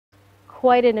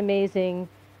quite an amazing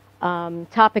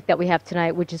topic that we have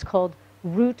tonight, which is called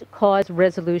root cause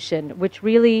resolution, which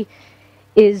really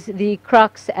is the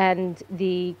crux and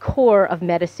the core of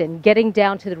medicine, getting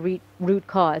down to the root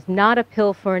cause, not a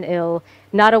pill for an ill,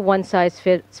 not a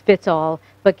one-size-fits-all,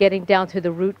 but getting down to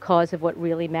the root cause of what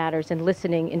really matters and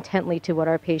listening intently to what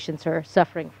our patients are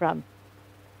suffering from.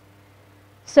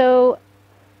 So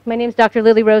my name is Dr.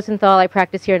 Lillie Rosenthal. I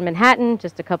practice here in Manhattan,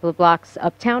 just a couple of blocks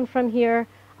uptown from here.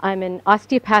 I'm an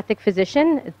osteopathic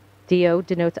physician. DO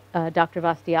denotes doctor of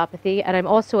osteopathy, and I'm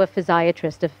also a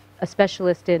physiatrist, a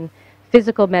specialist in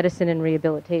physical medicine and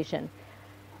rehabilitation.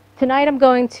 Tonight I'm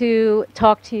going to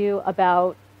talk to you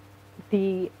about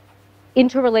the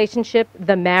interrelationship,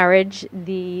 the marriage,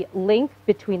 the link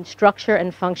between structure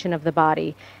and function of the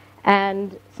body.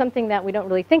 And something that we don't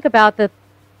really think about, the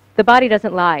body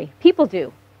doesn't lie. People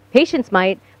do. Patients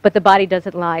might, but the body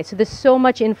doesn't lie. So there's so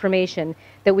much information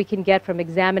that we can get from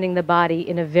examining the body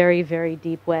in a very, very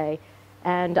deep way.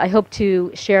 And I hope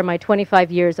to share my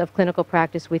 25 years of clinical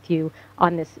practice with you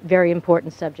on this very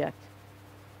important subject.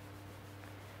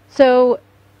 So,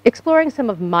 exploring some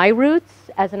of my roots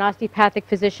as an osteopathic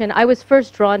physician, I was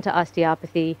first drawn to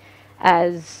osteopathy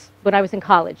when I was in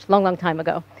college, long time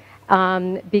ago,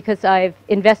 because I've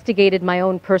investigated my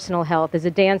own personal health. As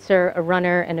a dancer, a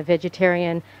runner, and a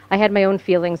vegetarian, I had my own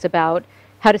feelings about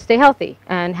how to stay healthy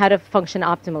and how to function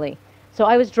optimally. So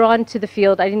I was drawn to the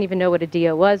field. I didn't even know what a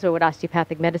DO was or what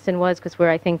osteopathic medicine was, because we're,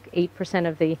 I think, 8%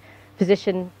 of the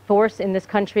physician force in this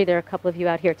country. There are a couple of you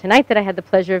out here tonight that I had the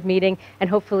pleasure of meeting, and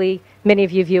hopefully many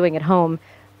of you viewing at home.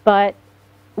 But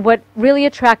what really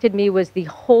attracted me was the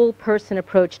whole person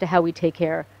approach to how we take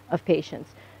care of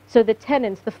patients. So the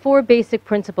tenets, the 4 basic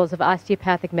principles of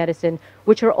osteopathic medicine,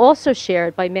 which are also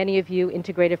shared by many of you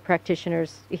integrative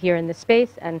practitioners here in this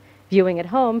space and viewing at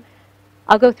home,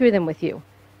 I'll go through them with you.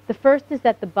 The first is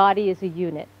that the body is a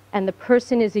unit, and the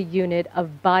person is a unit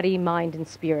of body, mind, and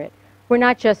spirit. We're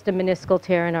not just a meniscal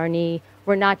tear in our knee.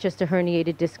 We're not just a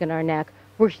herniated disc in our neck.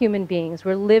 We're human beings.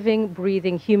 We're living,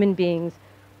 breathing human beings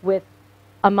with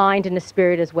a mind and a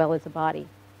spirit as well as a body.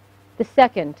 The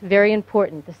second, very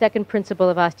important, the second principle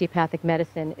of osteopathic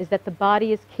medicine is that the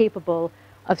body is capable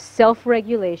of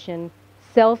self-regulation,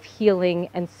 self-healing,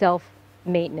 and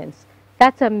self-maintenance.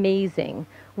 That's amazing.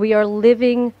 We are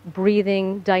living,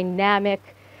 breathing,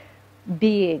 dynamic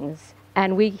beings,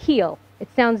 and we heal. It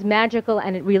sounds magical,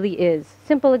 and it really is.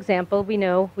 Simple example, we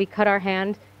know we cut our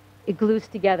hand, it glues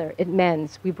together, it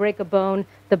mends. We break a bone,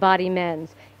 the body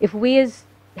mends. If we as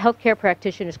healthcare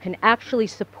practitioners can actually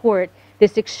support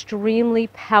this extremely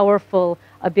powerful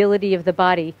ability of the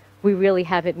body, we really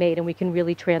have it made, and we can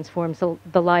really transform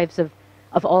the lives of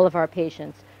all of our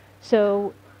patients.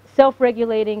 So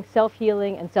self-regulating,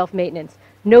 self-healing, and self-maintenance.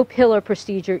 No pill or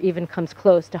procedure even comes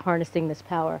close to harnessing this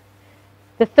power.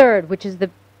 The third, which is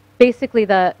basically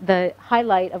the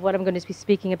highlight of what I'm going to be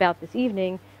speaking about this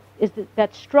evening, is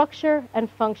that structure and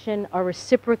function are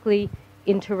reciprocally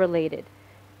interrelated.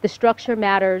 The structure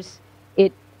matters.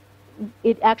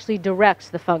 It actually directs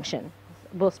the function.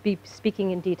 We'll be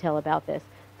speaking in detail about this.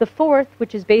 The fourth,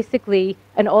 which is basically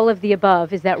an all of the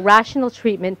above, is that rational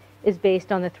treatment is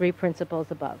based on the 3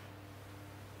 principles above.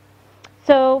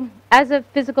 So, as a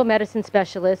physical medicine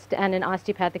specialist and an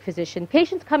osteopathic physician,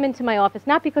 patients come into my office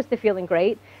not because they're feeling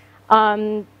great.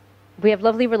 We have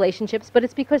lovely relationships, but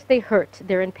it's because they hurt,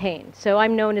 they're in pain. So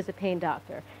I'm known as a pain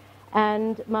doctor.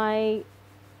 And my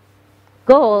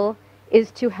goal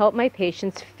is to help my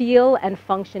patients feel and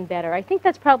function better. I think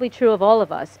that's probably true of all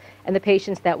of us and the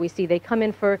patients that we see. They come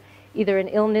in for either an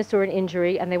illness or an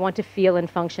injury, and they want to feel and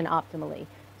function optimally.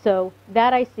 So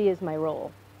that I see as my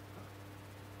role.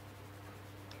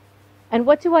 And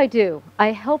what do?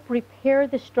 I help repair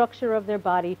the structure of their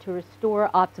body to restore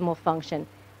optimal function.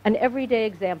 An everyday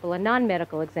example, a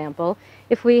non-medical example,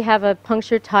 if we have a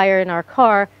punctured tire in our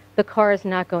car, the car is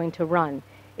not going to run.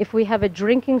 If we have a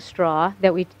drinking straw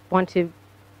that we want to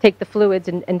take the fluids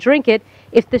and drink it,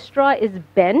 if the straw is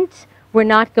bent, we're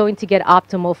not going to get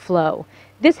optimal flow.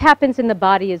 This happens in the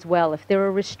body as well. If there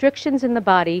are restrictions in the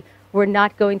body, we're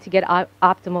not going to get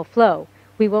optimal flow.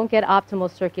 We won't get optimal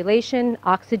circulation,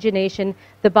 oxygenation.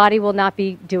 The body will not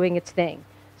be doing its thing.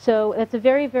 So that's a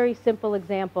very, very simple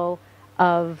example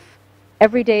of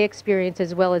everyday experience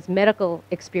as well as medical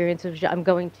experience, which I'm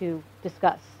going to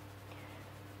discuss.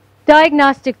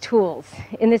 Diagnostic tools.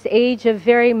 In this age of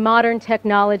very modern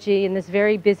technology, in this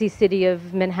very busy city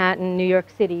of Manhattan, New York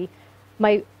City,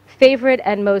 my favorite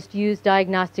and most used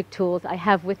diagnostic tools I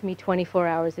have with me 24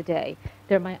 hours a day.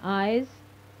 They're my eyes,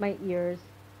 my ears,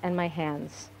 and my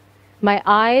hands. My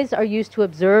eyes are used to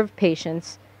observe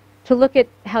patients to look at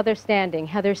how they're standing,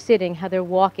 how they're sitting, how they're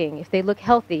walking, if they look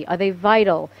healthy, are they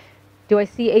vital? Do I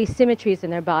see asymmetries in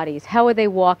their bodies? How are they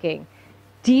walking?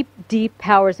 Deep, deep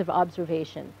powers of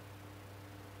observation.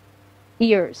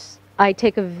 Ears. I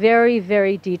take a very,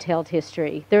 very detailed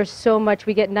history. There's so much.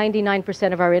 We get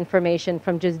 99% of our information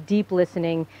from just deep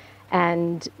listening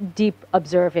and deep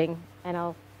observing. And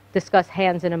I'll discuss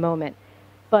hands in a moment.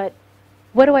 But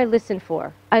what do I listen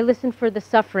for? I listen for the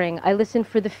suffering. I listen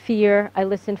for the fear. I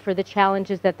listen for the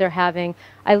challenges that they're having.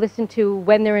 I listen to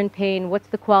when they're in pain, what's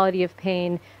the quality of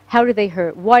pain, how do they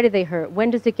hurt, why do they hurt,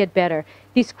 when does it get better?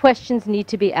 These questions need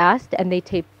to be asked, and they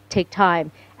take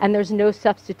time. And there's no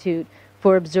substitute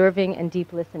for observing and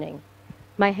deep listening.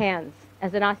 My hands.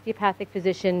 As an osteopathic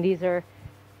physician, these are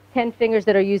 10 fingers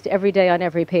that are used every day on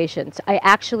every patient. I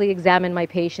actually examine my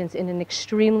patients in an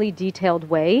extremely detailed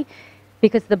way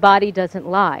because the body doesn't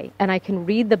lie, and I can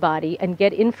read the body and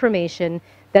get information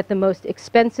that the most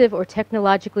expensive or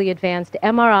technologically advanced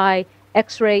MRI,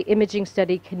 X-ray imaging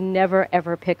study can never,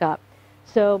 ever pick up.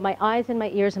 So my eyes and my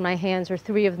ears and my hands are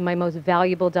 3 of my most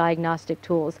valuable diagnostic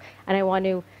tools, and I want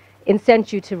to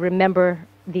incent you to remember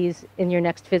these in your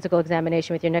next physical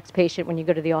examination with your next patient when you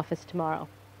go to the office tomorrow.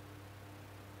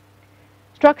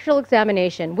 Structural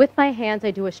examination. With my hands, I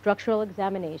do a structural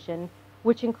examination,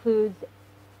 which includes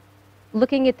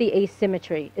looking at the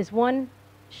asymmetry. Is one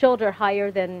shoulder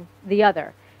higher than the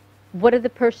other? What are the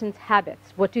person's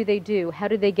habits? What do they do? How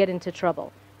do they get into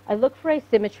trouble? I look for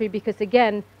asymmetry because,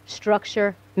 again,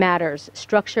 structure matters.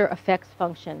 Structure affects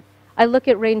function. I look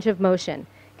at range of motion.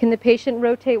 Can the patient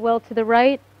rotate well to the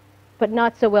right, but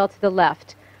not so well to the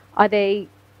left? Are they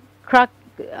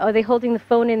holding the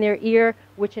phone in their ear,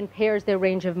 which impairs their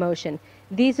range of motion?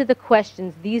 These are the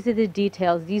questions, these are the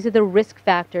details, these are the risk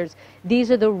factors,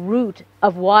 these are the root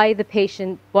of why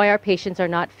our patients are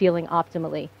not feeling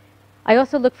optimally. I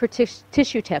also look for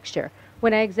tissue texture.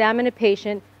 When I examine a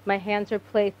patient, my hands are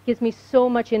placed, gives me so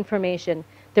much information.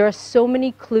 There are so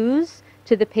many clues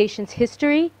to the patient's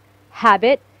history,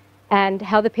 habit, and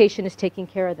how the patient is taking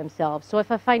care of themselves. So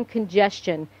if I find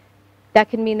congestion, that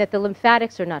can mean that the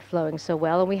lymphatics are not flowing so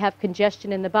well, and we have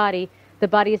congestion in the body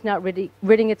is not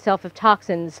ridding itself of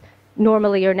toxins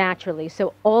normally or naturally.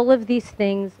 So all of these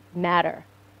things matter.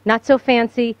 Not so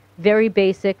fancy, very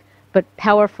basic, but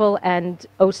powerful and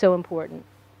oh so important.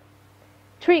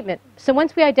 Treatment. So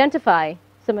once we identify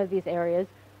some of these areas,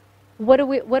 what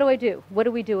do I do? What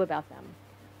do we do about them?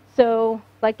 So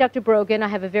like Dr. Brogan, I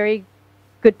have a very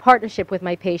good partnership with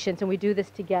my patients, and we do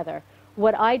this together.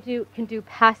 What I can do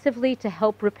passively to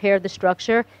help repair the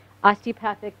structure,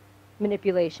 osteopathic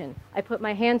manipulation. I put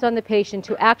my hands on the patient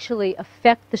to actually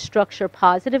affect the structure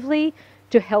positively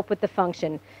to help with the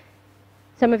function.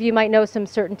 Some of you might know some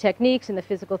certain techniques in the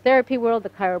physical therapy world, the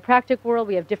chiropractic world.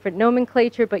 We have different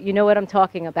nomenclature, but you know what I'm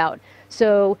talking about.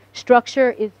 So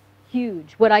structure is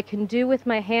huge. What I can do with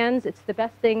my hands, it's the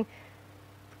best thing,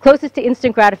 closest to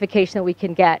instant gratification that we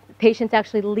can get. Patients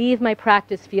actually leave my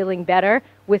practice feeling better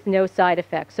with no side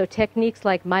effects. So techniques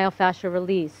like myofascial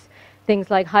release,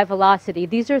 things like high velocity,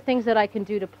 these are things that I can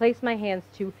do to place my hands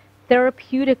to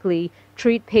therapeutically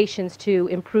treat patients to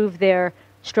improve their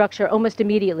structure almost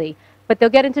immediately. But they'll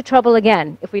get into trouble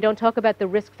again if we don't talk about the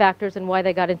risk factors and why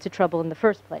they got into trouble in the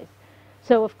first place.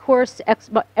 So of course,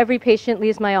 every patient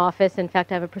leaves my office. In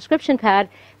fact, I have a prescription pad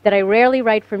that I rarely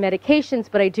write for medications,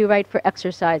 but I do write for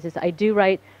exercises. I do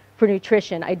write for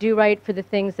nutrition. I do write for the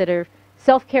things that are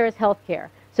self-care is healthcare.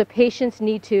 So patients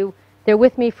they're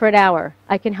with me for an hour.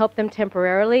 I can help them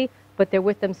temporarily, but they're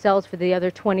with themselves for the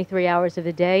other 23 hours of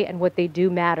the day, and what they do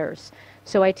matters.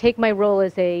 So I take my role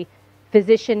as a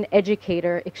physician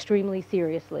educator extremely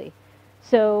seriously.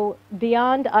 So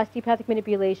beyond osteopathic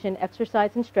manipulation,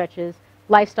 exercise and stretches,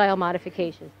 lifestyle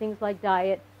modifications, things like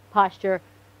diet, posture,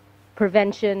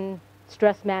 prevention,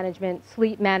 stress management,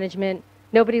 sleep management.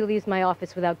 Nobody leaves my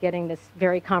office without getting this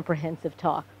very comprehensive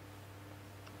talk.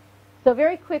 So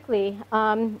very quickly,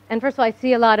 and first of all, I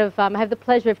see a lot of, I have the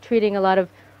pleasure of treating a lot of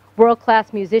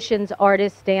world-class musicians,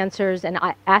 artists, dancers, and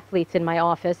athletes in my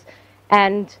office.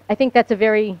 And I think that's a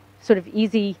very sort of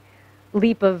easy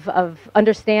leap of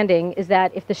understanding, is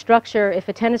that if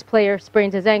a tennis player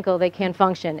sprains his ankle, they can't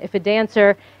function. If a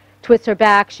dancer twists her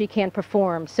back, she can't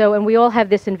perform. So, and we all have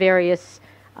this in various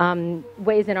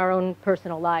ways in our own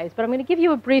personal lives. But I'm going to give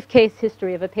you a brief case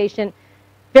history of a patient,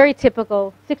 very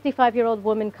typical, 65-year-old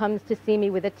woman comes to see me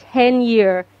with a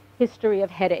 10-year history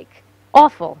of headache.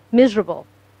 Awful, miserable.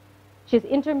 She has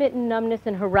intermittent numbness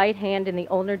in her right hand in the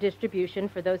ulnar distribution.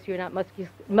 For those who are not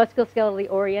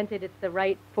musculoskeletally oriented, it's the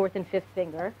right 4th and 5th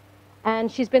finger. And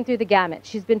she's been through the gamut.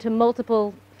 She's been to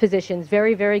multiple physicians,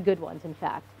 very, very good ones, in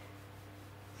fact.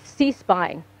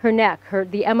 C-spine, her neck,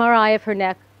 the MRI of her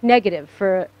neck, negative.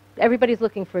 Everybody's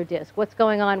looking for a disc. What's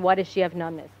going on? Why does she have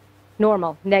numbness?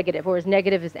 Normal, negative, or as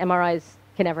negative as MRIs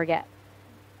can ever get.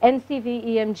 NCV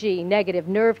EMG, negative,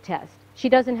 nerve test. She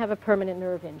doesn't have a permanent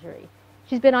nerve injury.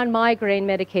 She's been on migraine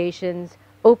medications,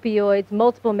 opioids,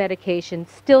 multiple medications,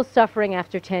 still suffering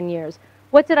after 10 years.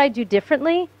 What did I do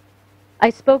differently?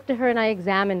 I spoke to her and I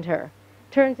examined her.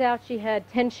 Turns out she had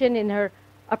tension in her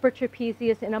upper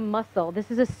trapezius in a muscle. This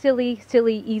is a silly,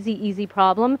 easy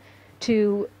problem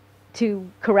to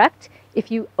correct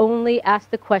if you only ask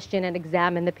the question and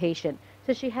examine the patient.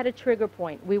 So she had a trigger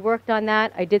point. We worked on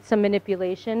that. I did some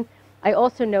manipulation. I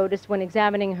also noticed when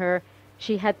examining her,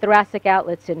 she had thoracic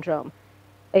outlet syndrome,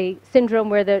 a syndrome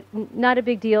where not a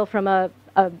big deal from a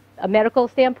medical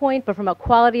standpoint, but from a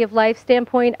quality of life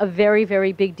standpoint, a very,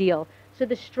 very big deal. So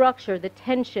the structure, the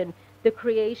tension, the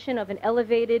creation of an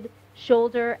elevated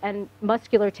shoulder and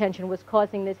muscular tension was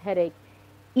causing this headache.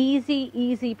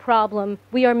 Easy problem.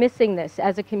 We are missing this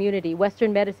as a community.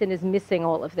 Western medicine is missing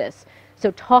all of this.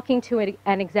 So talking to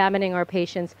and examining our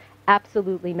patients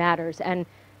absolutely matters, and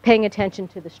paying attention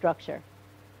to the structure.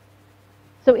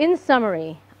 So in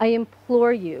summary, I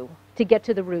implore you to get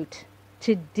to the root,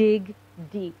 to dig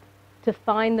deep, to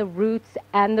find the roots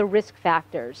and the risk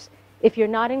factors. If you're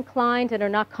not inclined and are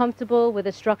not comfortable with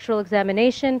a structural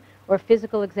examination or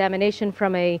physical examination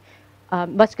from a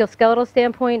musculoskeletal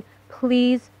standpoint,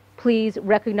 please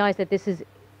recognize that this is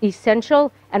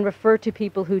essential and refer to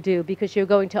people who do, because you're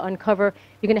going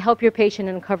to help your patient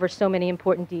uncover so many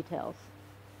important details.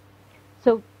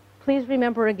 So please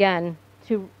remember again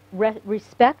to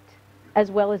respect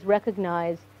as well as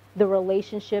recognize the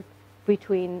relationship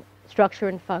between structure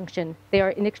and function. They are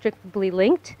inextricably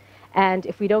linked, and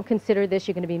if we don't consider this,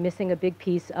 you're going to be missing a big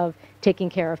piece of taking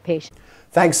care of patients.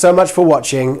 Thanks so much for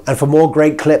watching, and for more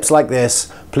great clips like this,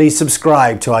 please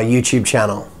subscribe to our YouTube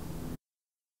channel.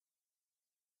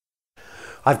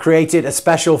 I've created a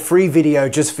special free video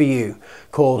just for you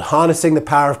called Harnessing the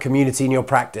Power of Community in Your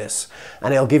Practice,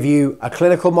 and it'll give you a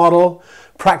clinical model,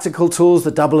 practical tools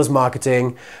that double as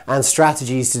marketing, and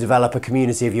strategies to develop a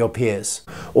community of your peers.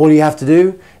 All you have to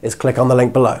do is click on the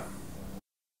link below.